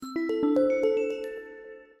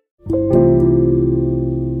Good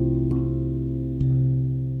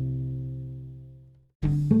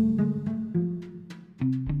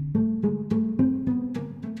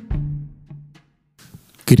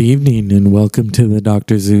evening and welcome to the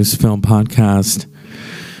Dr. Zeus Film Podcast,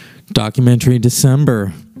 Documentary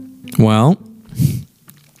December. Well,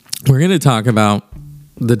 we're going to talk about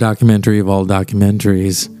the documentary of all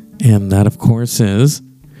documentaries, and that, of course, is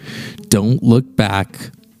Don't Look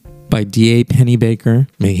Back by D.A. Pennebaker,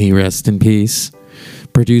 may he rest in peace,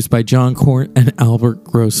 produced by John Court and Albert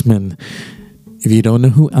Grossman. If you don't know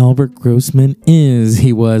who Albert Grossman is,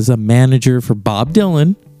 he was a manager for Bob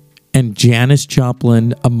Dylan and Janis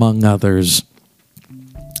Joplin, among others.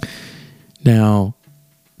 Now,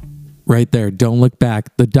 right there, Don't Look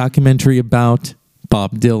Back, the documentary about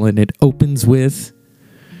Bob Dylan. It opens with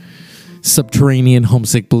Subterranean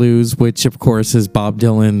Homesick Blues, which, of course, is Bob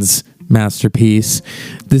Dylan's masterpiece.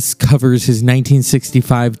 This covers his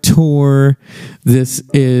 1965 tour.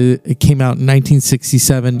 It came out in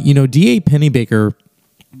 1967. You know, D.A. Pennebaker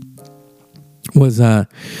was an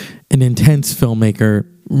intense filmmaker,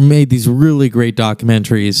 made these really great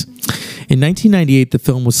documentaries. In 1998, the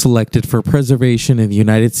film was selected for preservation in the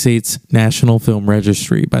United States National Film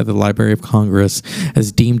Registry by the Library of Congress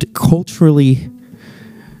as deemed culturally,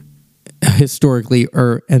 historically,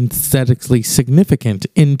 or aesthetically significant.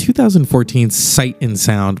 In 2014's Sight and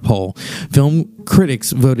Sound poll, film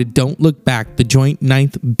critics voted Don't Look Back the joint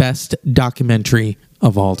 9th best documentary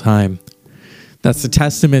of all time. That's a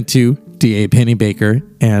testament to D.A. Pennebaker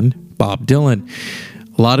and Bob Dylan.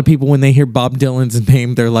 A lot of people, when they hear Bob Dylan's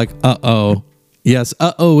name, they're like, uh-oh. Yes,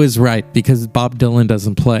 uh-oh is right, because Bob Dylan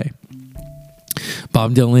doesn't play.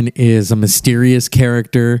 Bob Dylan is a mysterious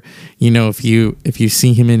character. You know, if you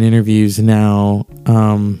see him in interviews now,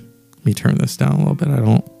 let me turn this down a little bit. I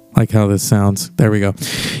don't like how this sounds. There we go.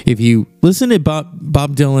 If you listen to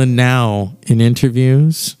Bob Dylan now in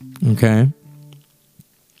interviews, okay,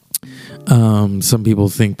 some people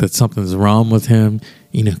think that something's wrong with him,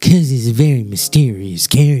 you know, because he's a very mysterious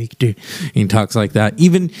character. And he talks like that.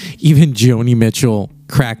 Even Joni Mitchell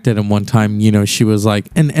cracked at him one time. You know, she was like,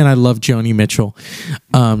 and I love Joni Mitchell.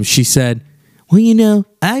 She said, well, you know,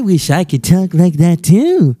 I wish I could talk like that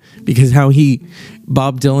too. Because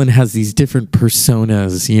Bob Dylan has these different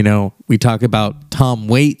personas. You know, we talk about Tom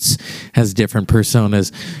Waits has different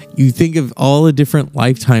personas. You think of all the different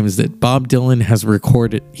lifetimes that Bob Dylan has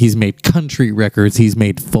recorded. He's made country records. He's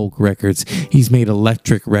made folk records. He's made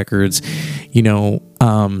electric records. You know,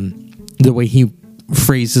 the way he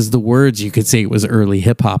phrases the words, you could say it was early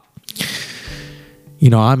hip hop. You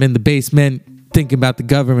know, I'm in the basement thinking about the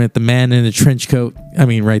government, the man in a trench coat. I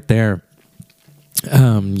mean, right there.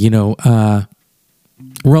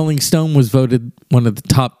 Rolling Stone was voted one of the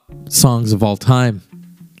top songs of all time,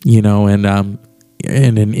 you know, and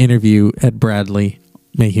in an interview, Ed Bradley,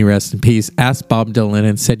 may he rest in peace, asked Bob Dylan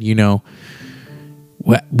and said, you know,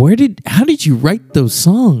 how did you write those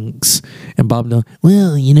songs? And Bob Dylan,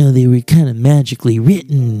 well, you know, they were kind of magically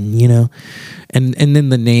written, you know, and then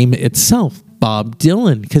the name itself, Bob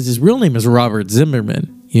Dylan, because his real name is Robert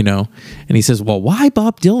Zimmerman, you know, and he says, well, why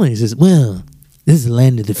Bob Dylan? He says, well, this is the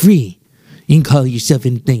land of the free. You can call yourself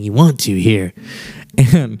anything you want to here.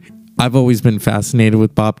 And I've always been fascinated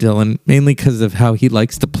with Bob Dylan, mainly because of how he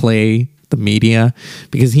likes to play the media,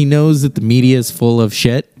 because he knows that the media is full of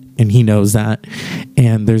shit, and he knows that.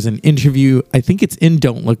 And there's an interview, I think it's in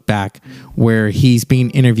Don't Look Back, where he's being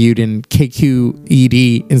interviewed in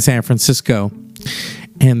KQED in San Francisco,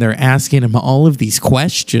 and they're asking him all of these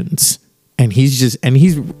questions, and he's just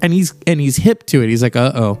he's hip to it. He's like,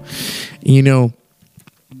 uh-oh, you know,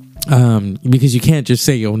 because you can't just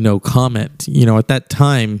say, oh, no comment. You know, at that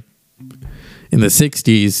time in the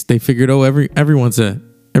 60s, they figured, oh, everyone's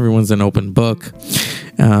an open book.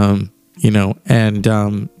 You know, and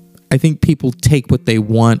I think people take what they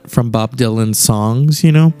want from Bob Dylan's songs,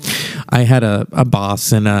 you know. I had a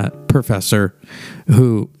boss and a professor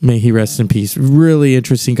who, may he rest in peace, really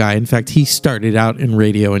interesting guy. In fact, he started out in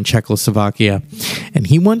radio in Czechoslovakia. And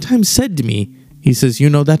he one time said to me, he says, you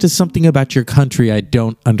know, that is something about your country I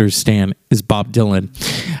don't understand, is Bob Dylan.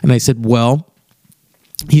 And I said, well,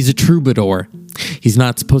 he's a troubadour. He's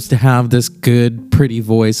not supposed to have this good, pretty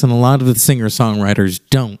voice, and a lot of the singer-songwriters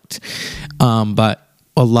don't. But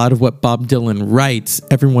a lot of what Bob Dylan writes,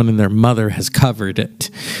 everyone and their mother has covered it.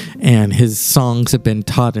 And his songs have been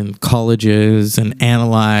taught in colleges and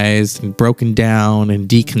analyzed and broken down and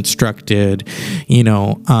deconstructed. You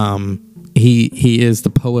know, he is the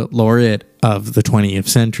poet laureate of the 20th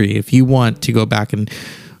century. If you want to go back and,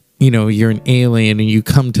 you know, you're an alien and you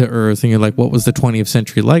come to Earth and you're like, what was the 20th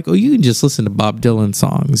century like? Oh, you can just listen to Bob Dylan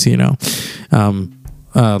songs, you know.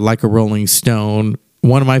 Like a Rolling Stone.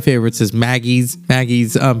 One of my favorites is Maggie's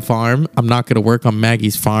Farm. I'm not going to work on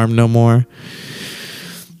Maggie's Farm no more.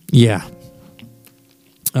 Yeah.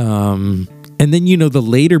 And then, the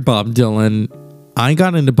later Bob Dylan, I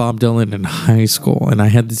got into Bob Dylan in high school, and I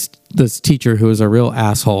had this teacher who was a real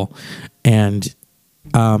asshole. And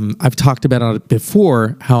I've talked about it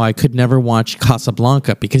before, how I could never watch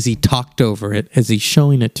Casablanca because he talked over it as he's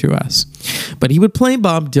showing it to us. But he would play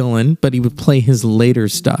Bob Dylan, but he would play his later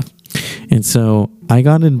stuff. And so I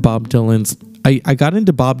got into Bob Dylan's. I got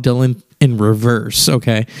into Bob Dylan in reverse.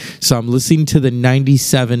 Okay, so I'm listening to the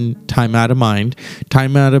 '97 Time Out of Mind.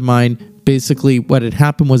 Time Out of Mind. Basically, what had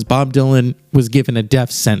happened was Bob Dylan was given a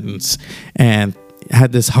death sentence and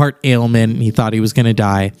had this heart ailment, and he thought he was going to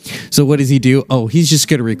die. So what does he do? Oh, he's just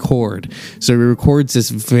going to record. So he records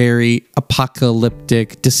this very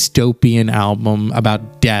apocalyptic, dystopian album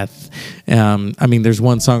about death. There's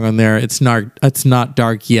one song on there. It's not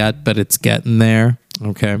dark yet, but it's getting there.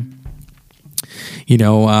 Okay.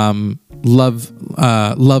 Love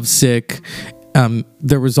Sick.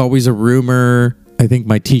 There was always a rumor, I think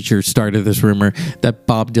my teacher started this rumor, that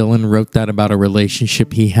Bob Dylan wrote that about a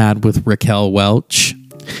relationship he had with Raquel Welch.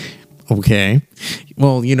 Okay.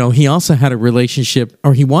 Well, he also had a relationship,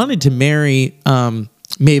 or he wanted to marry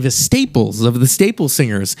Mavis Staples of the Staples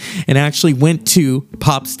Singers, and actually went to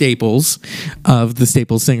Pop Staples of the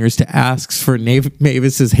Staples Singers to ask for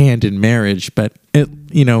Mavis's hand in marriage, but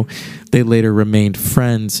they later remained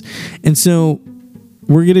friends. And so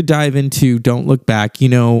we're going to dive into Don't Look Back.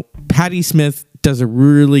 Patti Smith does a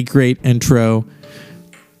really great intro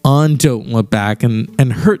on Don't Look Back, and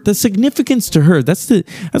the significance to her. That's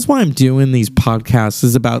why I'm doing these podcasts,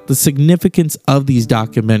 is about the significance of these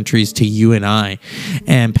documentaries to you and I.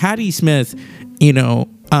 And Patti Smith,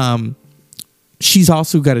 she's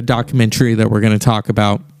also got a documentary that we're going to talk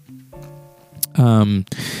about.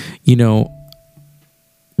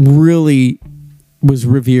 Really was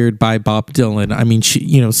revered by Bob Dylan. I mean,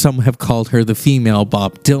 she, some have called her the female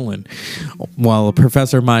Bob Dylan, while a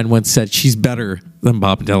professor of mine once said she's better than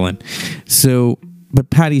Bob Dylan. So,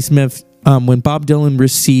 but Patti Smith, when Bob Dylan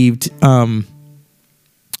received, the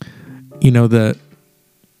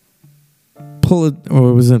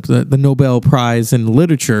Nobel Prize in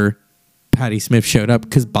Literature, Patti Smith showed up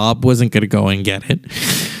because Bob wasn't going to go and get it.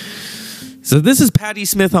 So this is Patti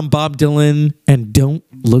Smith on Bob Dylan and Don't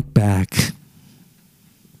Look Back.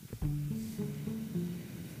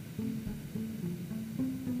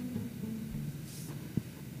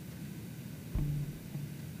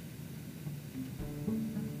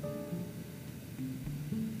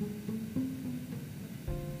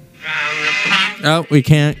 Oh, we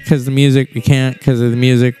can't because the music. We can't because of the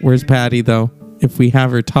music. Where's Patty, though? If we have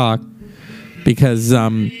her talk. Because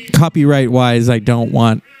copyright-wise, I don't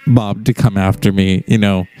want Bob to come after me, I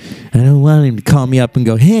don't want him to call me up and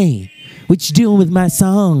go, hey, what you doing with my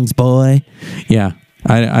songs, boy? Yeah,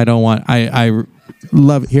 I don't want... I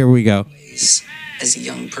love it. Here we go. As a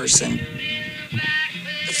young person.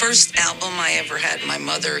 The first album I ever had, my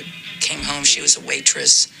mother came home. She was a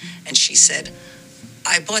waitress, and she said,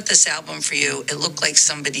 I bought this album for you. It looked like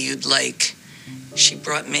somebody you'd like. She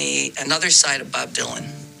brought me Another Side of Bob Dylan.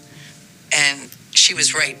 And she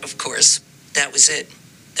was right, of course. That was it.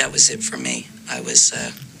 That was it for me. I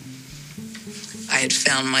had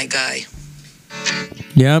found my guy.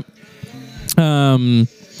 Yep. And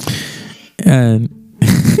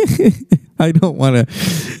I don't want to...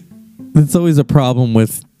 It's always a problem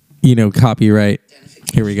with, copyright.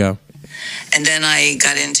 Here we go. And then I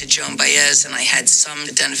got into Joan Baez, and I had some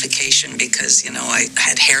identification because, I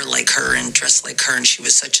had hair like her and dressed like her, and she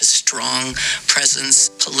was such a strong presence,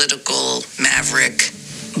 political maverick.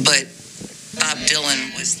 But Bob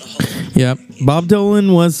Dylan was the whole... Yep, Bob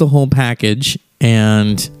Dylan was the whole package,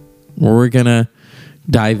 and we're going to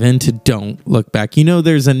dive into Don't Look Back.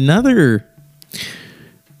 There's another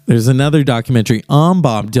documentary on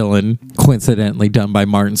Bob Dylan, coincidentally done by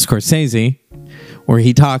Martin Scorsese, where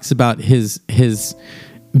he talks about his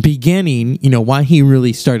beginning, why he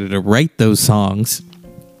really started to write those songs,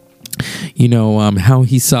 how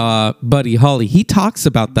he saw Buddy Holly. He talks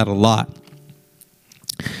about that a lot.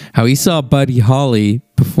 How he saw Buddy Holly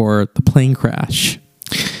before the plane crash.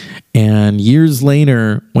 And years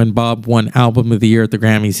later, when Bob won Album of the Year at the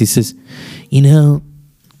Grammys, he says,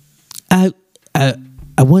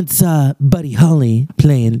 I once saw Buddy Holly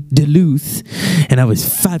playing Duluth, and I was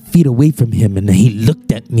 5 feet away from him, and he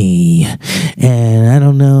looked at me. And I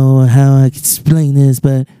don't know how I can explain this,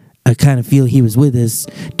 but I kind of feel he was with us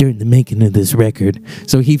during the making of this record.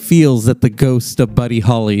 So he feels that the ghost of Buddy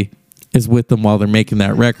Holly is with them while they're making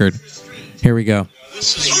that record. Here we go. You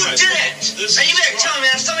did it! Now you better tell me,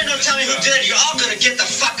 man. If somebody don't tell me who did it, you're all gonna get the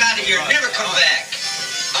fuck out of here and never come back.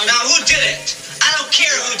 Now, who did it? I don't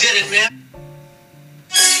care who did it, man.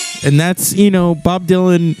 And that's, you know, Bob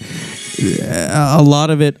Dylan. A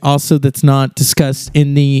lot of it also that's not discussed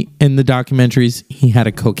in the documentaries. He had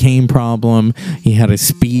a cocaine problem. He had a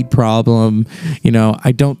speed problem. You know,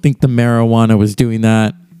 I don't think the marijuana was doing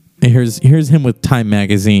that. Here's him with Time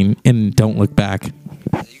magazine in Don't Look Back. Are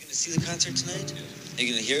you going to see the concert tonight? Are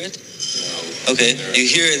you going to hear it? Okay, you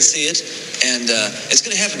hear it and see it, and it's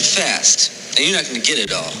going to happen fast, and you're not going to get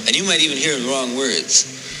it all, and you might even hear the wrong words,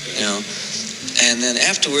 you know. And then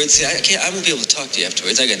afterwards, see, I won't be able to talk to you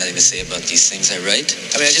afterwards. I got nothing to say about these things I write.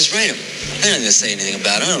 I mean, I just write them. I don't have to say anything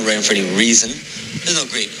about them. I don't write them for any reason. There's no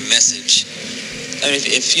great message. I mean,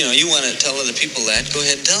 if you know, you want to tell other people that, go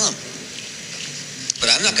ahead and tell them.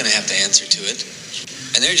 But I'm not going to have to answer to it.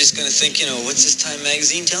 And they're just going to think, you know, what's this Time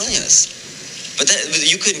magazine telling us? But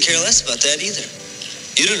you couldn't care less about that either.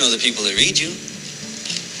 You don't know the people that read you.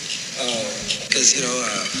 Because, you know,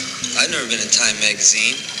 I've never been in Time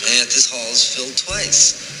magazine, and yet this hall is filled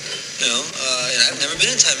twice. You know, and I've never been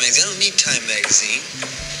in Time magazine. I don't need Time magazine.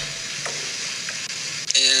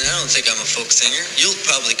 And I don't think I'm a folk singer. You'll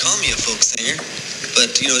probably call me a folk singer,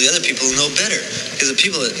 but, you know, the other people know better. Because the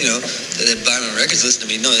people that, you know, that buy my records, listen to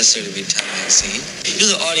me, don't necessarily read Time magazine. You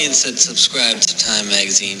know, the audience that subscribes to Time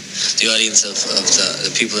magazine, the audience of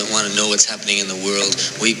the people that want to know what's happening in the world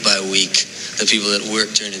week by week, the people that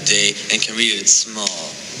work during the day and can read it, it's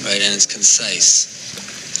small. Right, and it's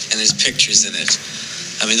concise, and there's pictures in it.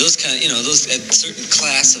 I mean, those kind of, you know, those a certain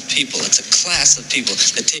class of people. It's a class of people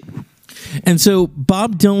that take. And so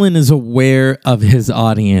Bob Dylan is aware of his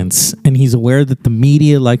audience, and he's aware that the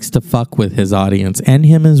media likes to fuck with his audience and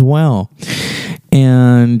him as well.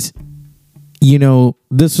 And you know,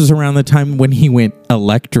 this was around the time when he went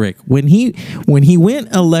electric. When he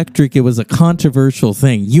went electric, it was a controversial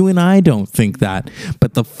thing. You and I don't think that,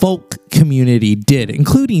 but the folk community did,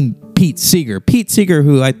 including Pete Seeger. Pete Seeger,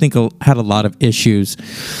 who I think had a lot of issues,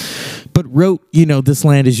 but wrote, you know, "This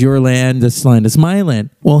land is your land, this land is my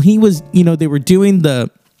land." Well, he was, you know, they were doing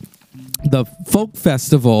the folk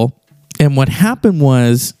festival, and what happened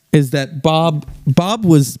is that Bob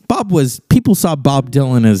was people saw Bob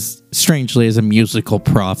Dylan as strangely as a musical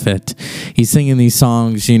prophet. He's singing these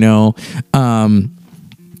songs, you know,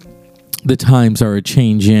 the times are a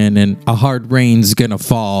changing and a hard rain's gonna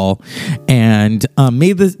fall. And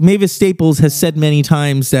Mavis Staples has said many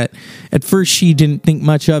times that at first she didn't think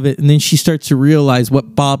much of it, and then she starts to realize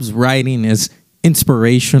what Bob's writing is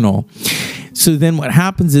inspirational. So then what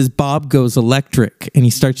happens is Bob goes electric, and he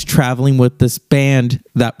starts traveling with this band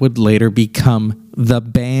that would later become the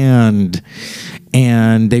band.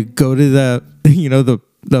 And they go to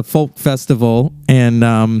the folk festival,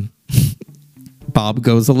 and Bob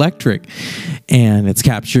goes electric, and it's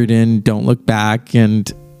captured in Don't Look Back,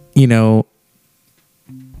 and, you know,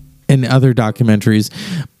 in other documentaries.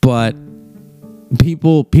 But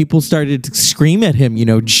people started to scream at him, you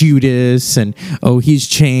know, Judas, and oh, he's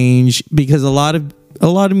changed, because a lot of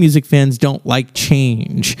music fans don't like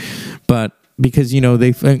change, but because, you know,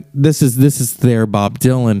 they think this is their Bob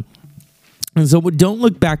Dylan. And so what Don't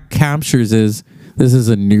Look Back captures is this is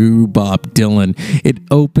a new Bob Dylan. It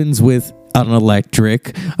opens with an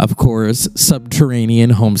electric, of course, Subterranean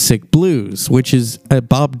Homesick Blues, which is a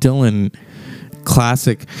Bob Dylan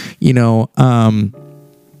classic, you know.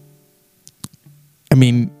 I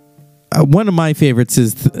mean, one of my favorites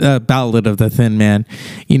is Ballad of the Thin Man,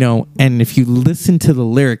 you know, and if you listen to the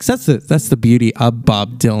lyrics, that's the beauty of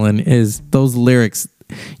Bob Dylan, is those lyrics,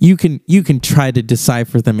 you can try to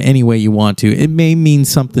decipher them any way you want to. It may mean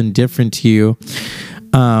something different to you,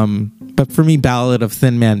 but for me, Ballad of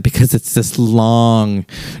Thin Man, because it's this long,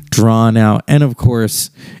 drawn out, and of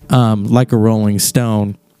course, Like a Rolling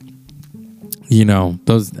Stone. You know,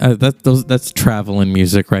 that's traveling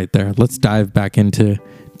music right there. Let's dive back into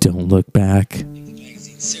Don't Look Back.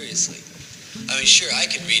 Seriously. I mean, sure, I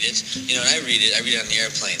can read it. You know, and I read it on the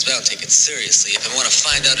airplanes, but I don't take it seriously. If I want to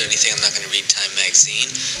find out anything, I'm not going to read Time magazine.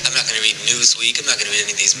 I'm not going to read Newsweek. I'm not going to read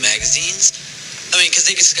any of these magazines. I mean, because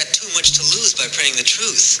they just got too much to lose by printing the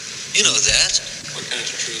truth. You know that. What kinds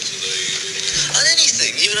of truths are they reading? On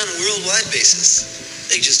anything, even on a worldwide basis.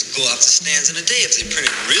 They just go off the stands in a day if they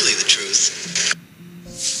printed really the truth.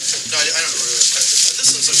 No, I don't remember.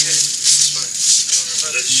 This one's okay. This is fine. I don't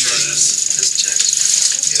remember that shirt. This jacket.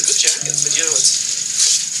 It's a good jacket, but you know,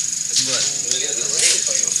 it's what? When you get in the rain, it's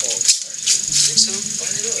probably gonna fall apart. You think so?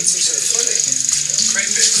 I don't know. It seems kind of funny. It's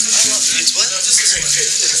crepe paper. It's what? No, just crepe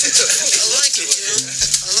paper. I like it, you know.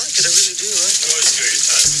 I like it. I really do. I like it. Always good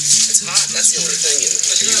your time. It's hot. That's the only thing.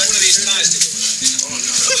 You got one of these ties to go with. Oh,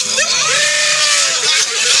 no.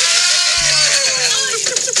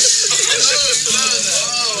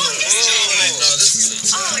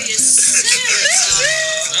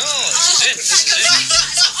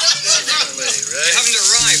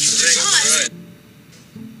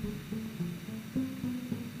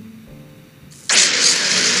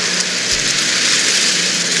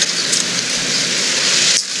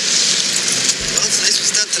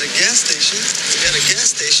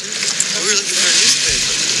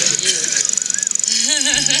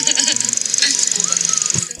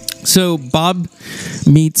 So Bob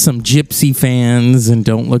meets some Gypsy fans and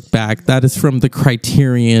Don't Look Back. That is from the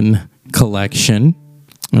Criterion Collection.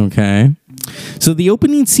 Okay. So the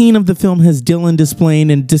opening scene of the film has Dylan displaying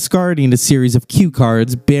and discarding a series of cue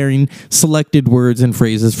cards bearing selected words and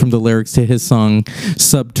phrases from the lyrics to his song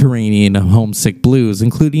Subterranean Homesick Blues,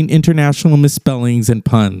 including international misspellings and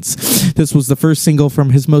puns. This was the first single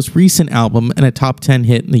from his most recent album and a top 10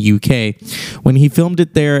 hit in the UK. When he filmed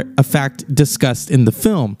it there, a fact discussed in the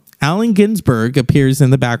film, Allen Ginsberg appears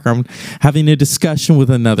in the background having a discussion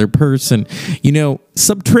with another person. You know,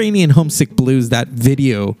 Subterranean Homesick Blues, that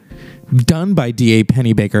video done by D.A.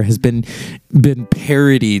 Pennebaker, has been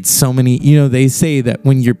parodied so many. You know, they say that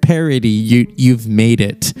when you're parody, you've made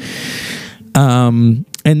it. And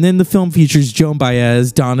then the film features Joan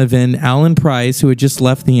Baez, Donovan, Alan Price, who had just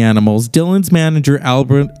left the Animals, Dylan's manager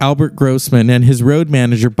Albert Grossman, and his road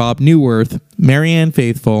manager Bob Newworth, Marianne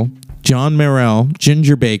Faithfull, John Morrell,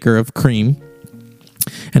 Ginger Baker of Cream,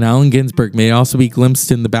 and Allen Ginsberg may also be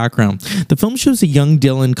glimpsed in the background. The film shows a young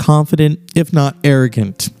Dylan confident, if not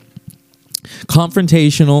arrogant,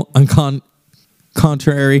 confrontational,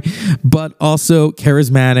 contrary, but also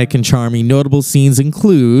charismatic and charming. Notable scenes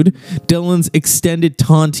include Dylan's extended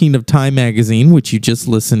taunting of Time magazine, which you just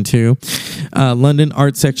listened to, London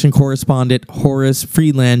art section correspondent Horace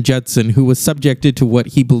Freeland Judson, who was subjected to what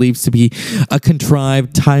he believes to be a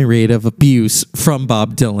contrived tirade of abuse from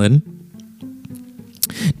Bob Dylan.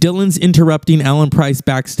 Dylan's interrupting Alan Price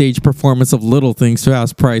backstage performance of Little Things to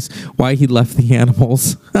ask Price why he left the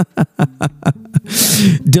Animals.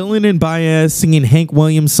 Dylan and Baez singing Hank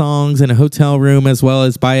Williams songs in a hotel room, as well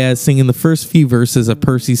as Baez singing the first few verses of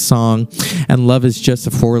Percy's song and Love Is Just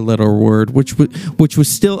a Four-Letter Word, which was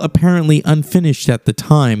still apparently unfinished at the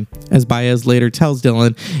time. As Baez later tells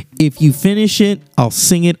Dylan, if you finish it, I'll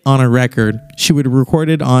sing it on a record. She would have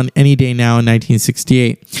recorded on Any Day Now in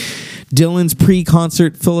 1968. Dylan's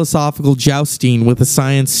pre-concert philosophical jousting with a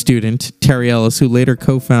science student, Terry Ellis, who later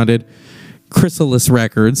co-founded Chrysalis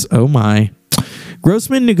Records. Oh my.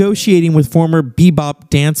 Grossman negotiating with former bebop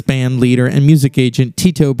dance band leader and music agent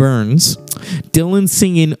Tito Burns. Dylan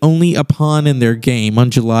singing Only a Pawn in Their Game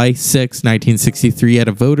on July 6, 1963 at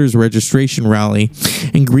a voters registration rally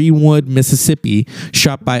in Greenwood, Mississippi,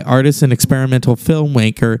 shot by artist and experimental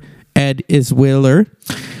filmmaker Ed Iswiller.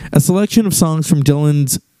 A selection of songs from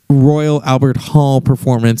Dylan's Royal Albert Hall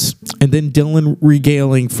performance, and then Dylan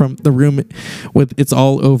regaling from the room with It's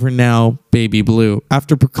All Over Now, Baby Blue,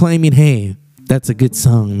 after proclaiming, hey, that's a good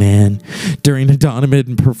song, man, during a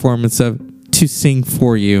Donovan performance of To Sing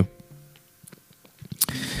For You.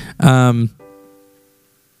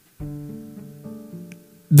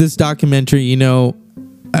 This documentary, you know,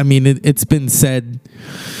 I mean, it's been said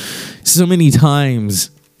so many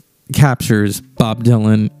times, captures Bob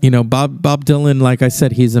Dylan. You know, Bob Dylan, like I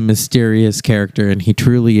said, he's a mysterious character, and he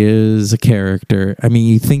truly is a character. I mean,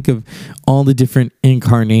 you think of all the different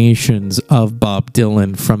incarnations of Bob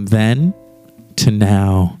Dylan from then to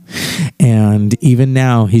now, and even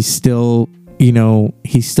now he's still, you know,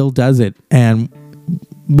 he still does it. And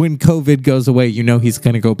when COVID goes away, you know he's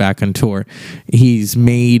going to go back on tour. He's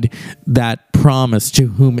made that promise to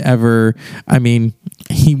whomever. I mean,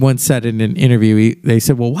 he once said in an interview, they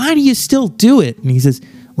said, well, why do you still do it? And he says,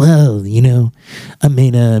 well, you know, I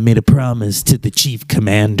made a promise to the chief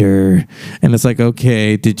commander. And it's like,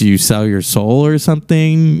 okay, did you sell your soul or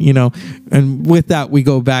something? You know, and with that, we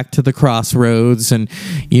go back to the Crossroads and,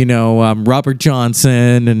 you know, Robert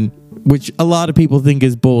Johnson, and which a lot of people think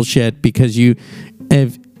is bullshit, because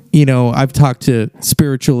I've talked to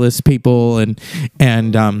spiritualist people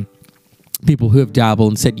and people who have dabbled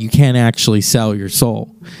and said you can't actually sell your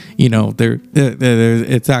soul. You know,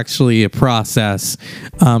 it's actually a process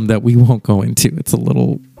that we won't go into. It's a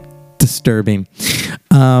little disturbing.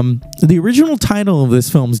 The original title of this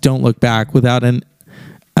film is Don't Look Back, without an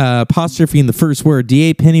apostrophe in the first word.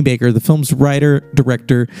 D.A. Pennebaker, the film's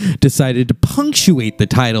writer-director, decided to punctuate the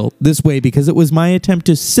title this way because it was my attempt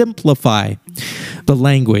to simplify the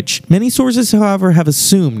language. Many sources, however, have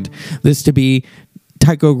assumed this to be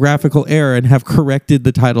typographical error and have corrected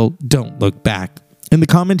the title Don't Look Back. In the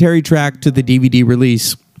commentary track to the DVD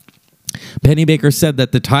release, Pennebaker said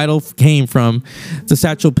that the title came from the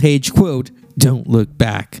Satchel Paige quote, "Don't look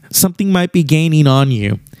back. Something might be gaining on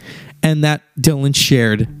you," and that Dylan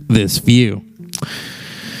shared this view.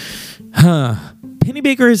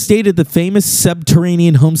 Pennebaker has stated the famous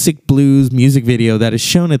Subterranean Homesick Blues music video that is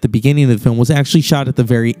shown at the beginning of the film was actually shot at the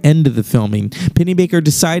very end of the filming. Pennebaker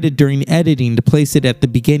decided during editing to place it at the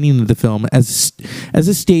beginning of the film as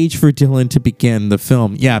a stage for Dylan to begin the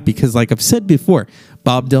film. Yeah, because like I've said before,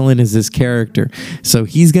 Bob Dylan is this character. So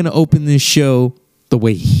he's going to open this show the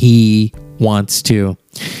way he wants to,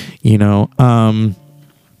 you know.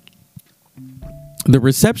 The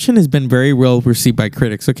reception has been very well received by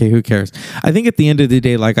critics. Okay, who cares? I think at the end of the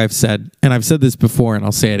day, like I've said, and I've said this before and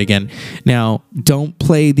I'll say it again. Now, don't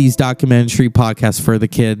play these documentary podcasts for the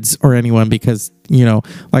kids or anyone because, you know,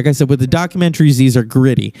 like I said, with the documentaries, these are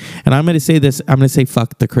gritty. And I'm going to say this, I'm going to say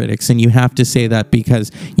fuck the critics. And you have to say that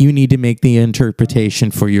because you need to make the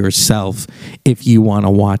interpretation for yourself if you want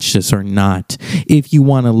to watch this or not. If you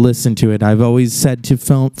want to listen to it. I've always said to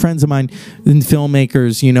friends of mine and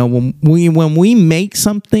filmmakers, you know, when we make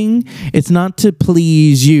something, it's not to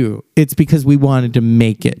please you. It's because we wanted to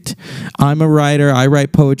make it. I'm a writer. I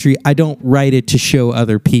write poetry. I don't write it to show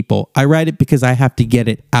other people. I write it because I have to get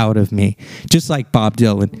it out of me. Just like Bob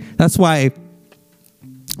Dylan. That's why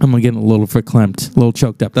I'm getting a little verklempt, a little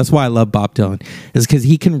choked up. That's why I love Bob Dylan. Is because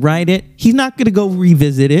he can write it. He's not going to go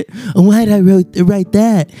revisit it. Oh, why did I write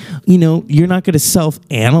that? You know, you're not going to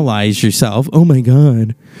self-analyze yourself. Oh, my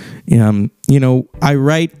God. You know, I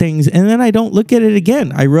write things and then I don't look at it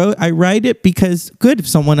again. I write it because, good, if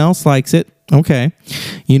someone else likes it, okay.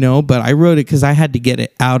 You know, but I wrote it because I had to get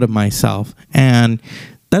it out of myself. And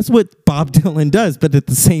that's what Bob Dylan does. But at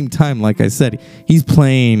the same time, like I said, he's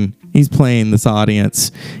playing this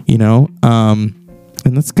audience, you know, and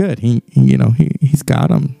that's good. He's got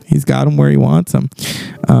him. He's got him where he wants him.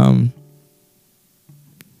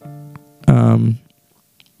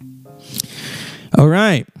 All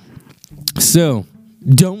right. So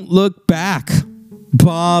don't look back.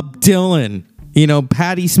 Bob Dylan. You know,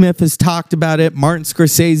 Patti Smith has talked about it. Martin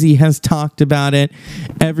Scorsese has talked about it.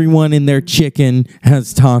 Everyone in their chicken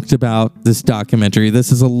has talked about this documentary.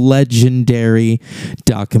 This is a legendary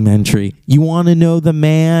documentary. You want to know the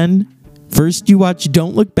man? First you watch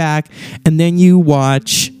Don't Look Back, and then you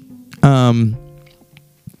watch No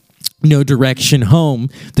Direction Home,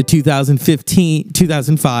 the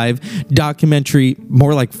 2005 documentary,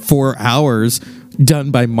 more like 4 hours,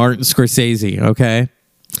 done by Martin Scorsese, okay?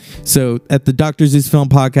 So at the Dr. Zeus Film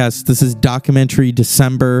Podcast, this is Documentary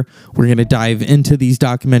December. We're going to dive into these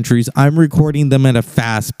documentaries. I'm recording them at a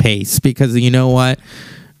fast pace because you know what?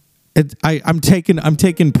 I'm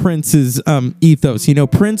taking Prince's ethos. You know,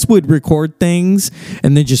 Prince would record things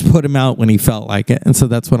and then just put them out when he felt like it. And so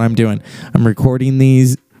that's what I'm doing. I'm recording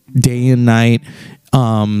these day and night.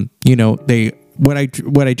 You know, what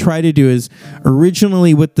I try to do is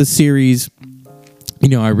originally with the series, you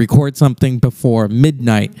know, I record something before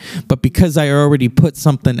midnight, but because I already put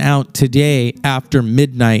something out today after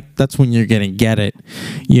midnight, that's when you're going to get it,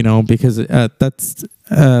 you know, because but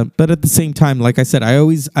at the same time, like I said, I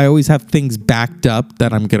always have things backed up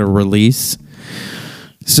that I'm going to release.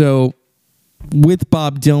 So with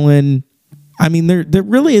Bob Dylan, I mean, there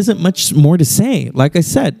really isn't much more to say. Like I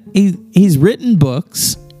said, he's written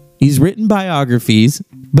books, he's written biographies,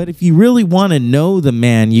 but if you really want to know the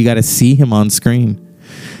man, you got to see him on screen.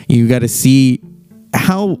 You got to see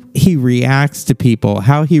how he reacts to people,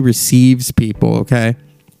 how he receives people, okay?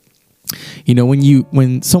 You know,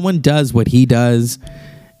 when someone does what he does,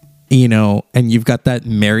 you know, and you've got that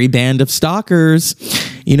merry band of stalkers,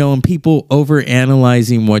 you know, and people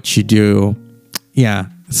over-analyzing what you do, yeah,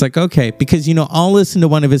 it's like, okay, because, you know, I'll listen to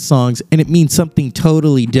one of his songs and it means something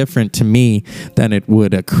totally different to me than it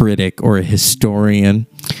would a critic or a historian.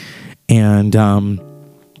 And,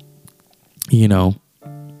 you know,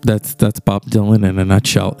 that's Bob Dylan in a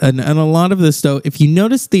nutshell. And a lot of this, though, if you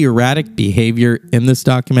notice the erratic behavior in this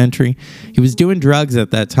documentary, he was doing drugs at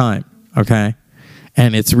that time, okay?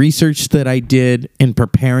 And it's research that I did in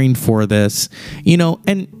preparing for this, you know,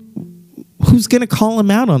 and who's going to call him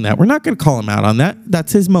out on that? We're not going to call him out on that.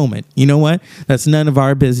 That's his moment. You know what? That's none of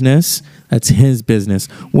our business. That's his business.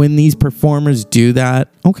 When these performers do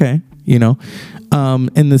that, okay, you know,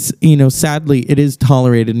 and this, you know, sadly, it is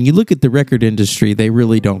tolerated. And you look at the record industry, they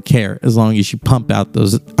really don't care as long as you pump out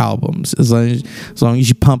those albums, as long as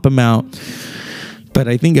you pump them out. But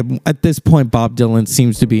I think at this point, Bob Dylan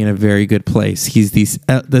seems to be in a very good place. He's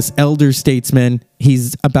this elder statesman.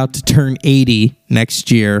 He's about to turn 80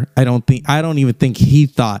 next year. I don't even think he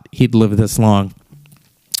thought he'd live this long.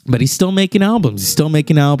 But he's still making albums.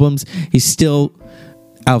 He's still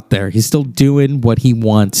out there. He's still doing what he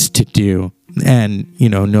wants to do. And, you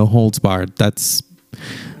know, no holds barred. That's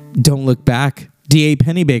Don't Look Back. D.A.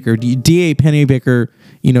 Pennebaker,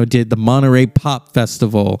 you know, did the Monterey Pop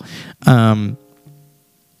Festival.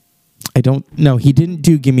 I don't know. He didn't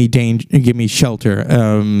do Gimme Shelter.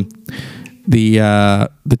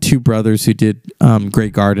 The two brothers who did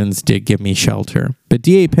Great Gardens did Give Me Shelter. But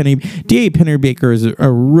D.A. Pennebaker is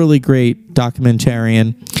a really great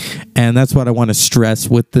documentarian. And that's what I want to stress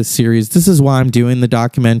with this series. This is why I'm doing the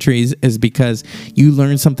documentaries, is because you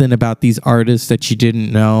learn something about these artists that you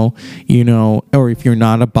didn't know, you know, or if you're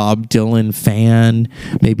not a Bob Dylan fan,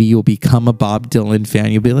 maybe you'll become a Bob Dylan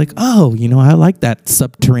fan. You'll be like, oh, you know, I like that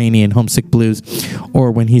Subterranean Homesick Blues.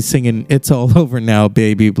 Or when he's singing It's All Over Now,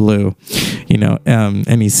 Baby Blue, you know,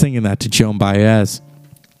 and he's singing that to Joan Baez.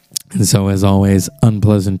 And so, as always,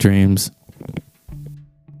 unpleasant dreams.